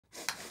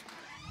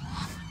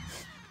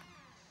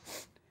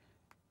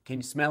Can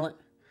you smell it?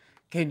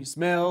 Can you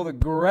smell the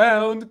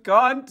ground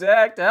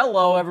contact?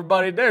 Hello,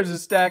 everybody. There's a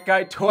stack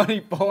guy,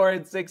 24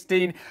 and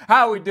 16.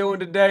 How are we doing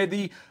today?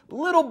 The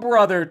little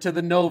brother to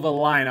the Nova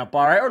lineup,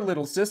 all right? Or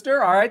little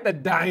sister, all right? The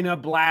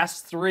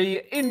Dynablast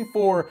 3 in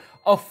for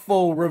a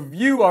full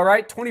review, all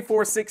right?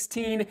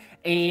 24-16,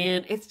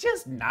 and it's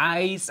just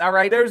nice, all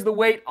right? There's the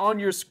weight on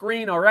your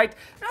screen, all right?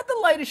 Not the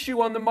lightest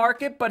shoe on the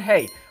market, but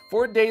hey,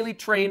 for a daily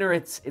trainer,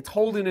 it's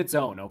holding its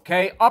own,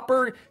 okay?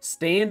 Upper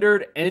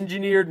standard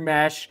engineered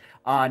mesh.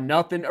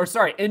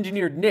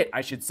 Engineered knit,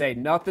 I should say.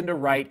 Nothing to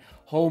write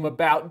home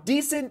about.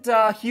 Decent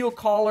heel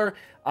collar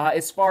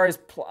as far as,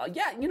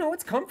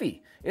 it's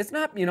comfy. It's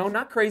not,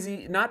 not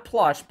crazy, not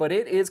plush, but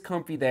it is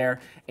comfy there.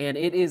 And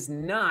it is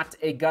not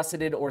a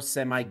gusseted or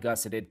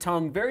semi-gusseted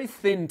tongue. Very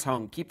thin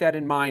tongue. Keep that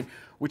in mind,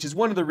 which is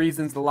one of the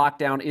reasons the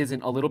lockdown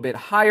isn't a little bit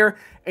higher.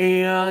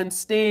 And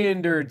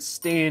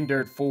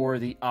standard for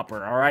the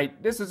upper, all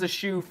right? This is a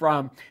shoe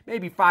from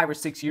maybe 5 or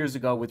 6 years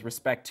ago with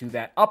respect to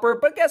that upper.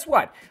 But guess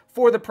what?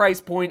 For the price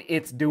point,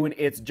 it's doing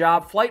its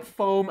job. Flight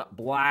Foam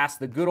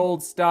Blast, the good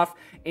old stuff.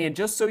 And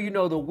just so you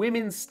know, the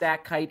women's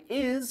stack height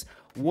is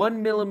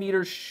 1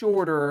 millimeter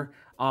shorter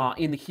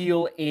in the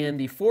heel and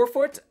the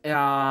forefoot. So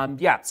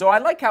I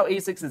like how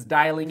ASICS is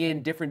dialing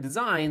in different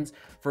designs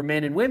for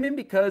men and women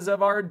because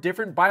of our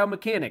different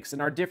biomechanics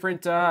and our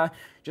different,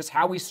 just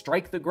how we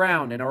strike the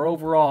ground and our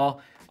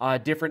overall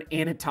different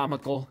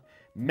anatomical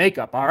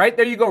makeup. All right,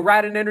 there you go.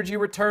 Rad and energy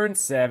return,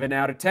 7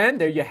 out of 10.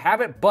 There you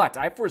have it. But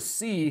I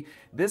foresee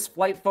this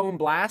Flight Foam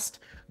Blast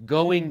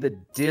going the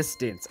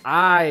distance.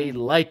 I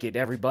like it,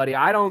 everybody.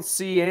 I don't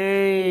see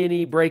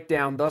any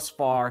breakdown thus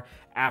far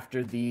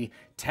after the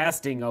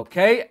testing,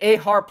 okay?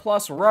 AHAR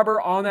Plus rubber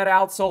on that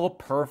outsole,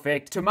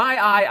 perfect. To my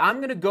eye,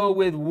 I'm gonna go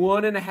with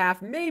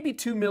 1.5, maybe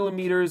 2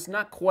 millimeters,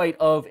 not quite,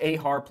 of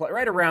AHAR Plus,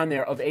 right around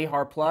there of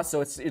AHAR Plus,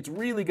 so it's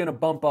really gonna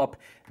bump up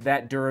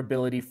that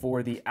durability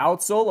for the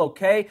outsole,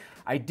 okay?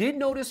 I did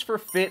notice for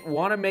fit,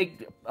 wanna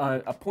make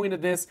a point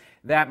of this,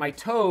 that my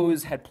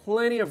toes had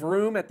plenty of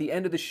room at the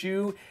end of the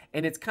shoe,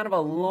 and it's kind of a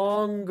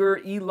longer,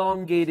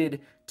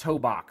 elongated toe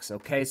box,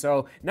 okay?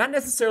 So not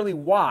necessarily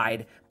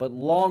wide, but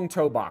long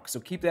toe box. So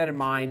keep that in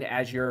mind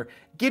as you're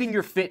getting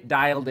your fit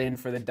dialed in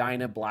for the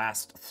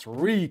Dynablast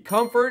 3.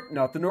 Comfort,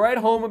 nothing to write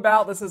home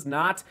about. This is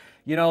not,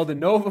 the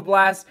Nova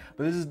Blast,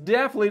 but this is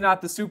definitely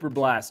not the Super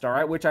Blast, all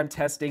right, which I'm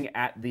testing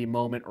at the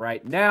moment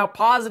right now.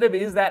 Positive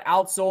is that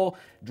outsole.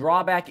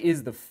 Drawback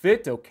is the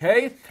fit,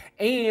 okay?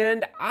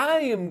 And I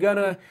am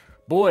gonna,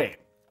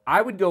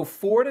 I would go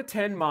 4 to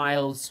 10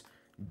 miles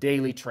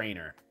daily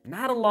trainer.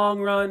 Not a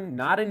long run,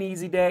 not an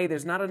easy day.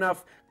 There's not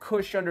enough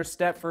cush under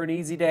step for an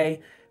easy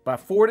day, but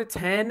 4 to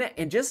 10,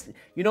 and just,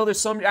 there's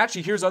some,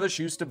 actually, here's other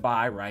shoes to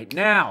buy right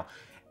now.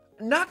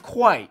 Not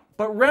quite,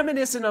 but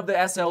reminiscent of the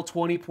SL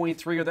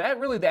 20.3 or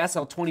really the SL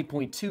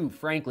 20.2,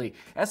 frankly.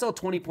 SL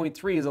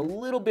 20.3 is a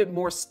little bit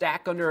more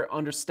stack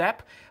under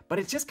step, but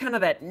it's just kind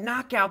of that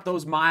knock out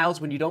those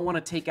miles when you don't want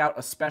to take out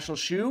a special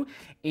shoe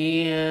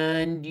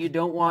and you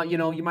don't want,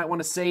 you might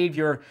want to save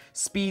your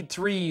Speed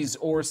 3s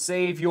or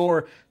save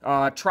your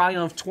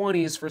Triumph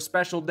 20s for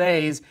special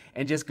days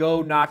and just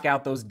go knock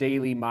out those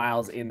daily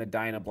miles in the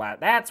Dynablast.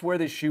 That's where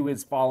the shoe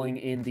is falling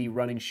in the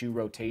running shoe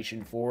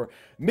rotation for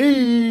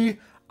me.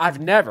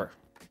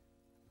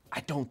 I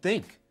don't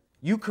think,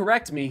 you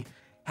correct me,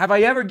 have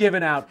I ever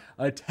given out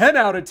a 10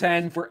 out of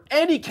 10 for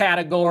any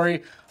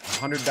category?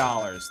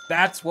 $100.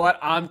 That's what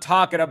I'm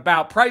talking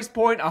about. Price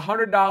point,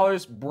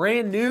 $100,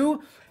 brand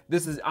new.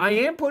 I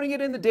am putting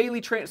it in the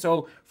daily train.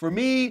 So for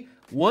me,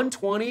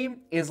 120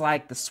 is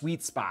like the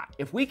sweet spot.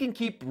 If we can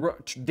keep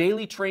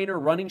daily trainer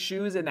running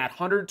shoes in that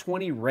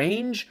 120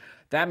 range,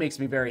 that makes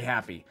me very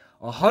happy.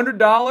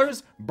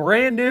 $100,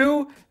 brand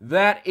new.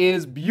 That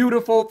is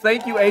beautiful.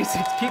 Thank you,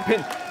 ASICS.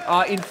 Keeping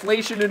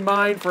inflation in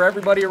mind for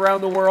everybody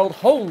around the world.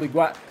 Holy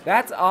God,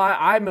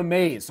 I'm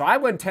amazed. So I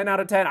went 10 out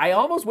of 10. I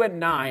almost went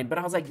 9, but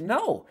I was like,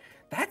 no.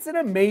 That's an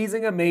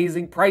amazing,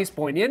 amazing price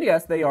point. And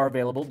yes, they are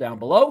available down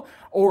below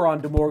or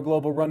on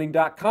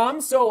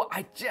DeMoorGlobalRunning.com. So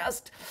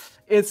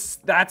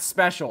that's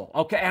special.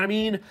 Okay, and I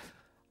mean,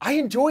 I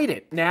enjoyed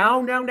it.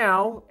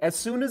 Now, as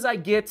soon as I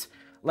get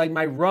like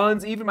my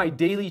runs, even my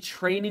daily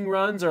training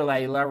runs are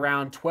like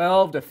around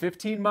 12 to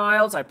 15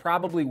 miles. I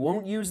probably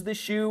won't use this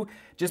shoe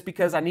just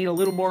because I need a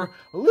little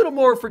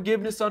more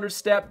forgiveness under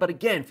step. But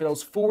again, for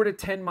those 4 to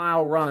 10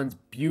 mile runs,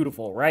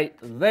 beautiful right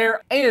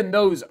there. And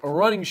those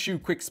running shoe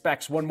quick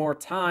specs one more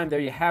time. There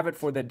you have it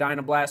for the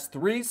Dynablast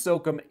 3.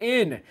 Soak them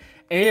in.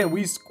 And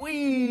we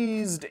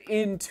squeezed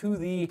into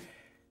the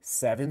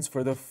 7s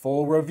for the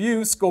full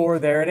review score.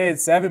 There it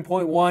is,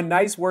 7.1.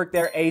 Nice work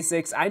there,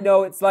 ASICS. I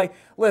know it's like,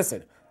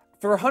 listen,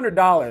 for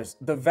 $100,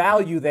 the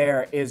value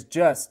there is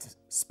just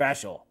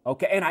special,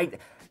 okay? And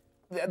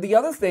the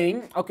other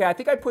thing, okay, I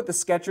think I put the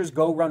Skechers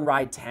Go Run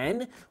Ride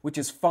 10, which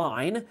is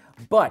fine,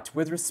 but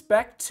with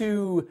respect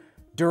to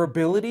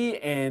durability,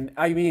 and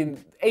I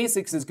mean,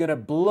 ASICS is going to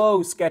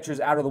blow Skechers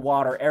out of the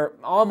water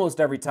almost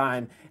every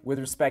time with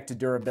respect to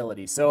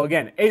durability. So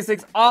again,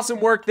 ASICS, awesome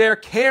work there.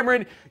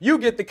 Cameron, you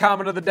get the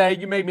comment of the day.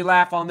 You made me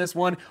laugh on this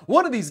one.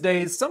 One of these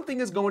days, something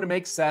is going to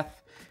make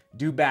Seth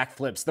do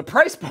backflips. The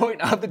price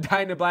point of the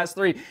Dynablast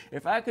 3,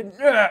 if I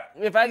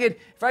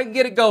could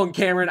get it going,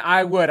 Cameron,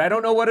 I would. I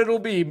don't know what it'll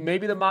be.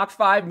 Maybe the Mach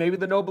 5, maybe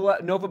the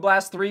Nova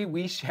Blast 3.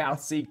 We shall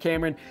see.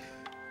 Cameron,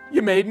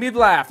 you made me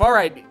laugh. All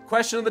right,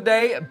 question of the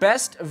day,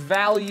 best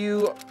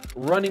value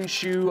running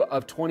shoe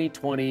of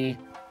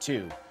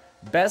 2022.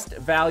 Best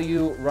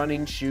value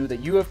running shoe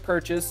that you have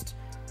purchased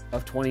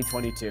of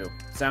 2022.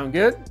 Sound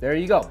good? There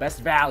you go,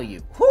 best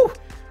value. Whew,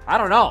 I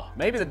don't know,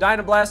 maybe the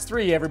Dynablast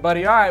 3,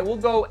 everybody. All right, we'll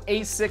go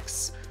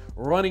ASICS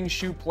running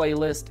shoe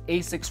playlist,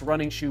 ASICS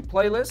running shoe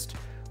playlist.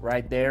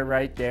 Right there,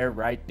 right there,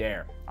 right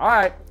there. All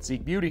right,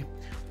 seek beauty,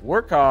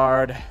 work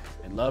hard,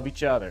 and love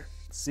each other.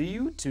 See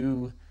you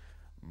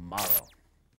tomorrow.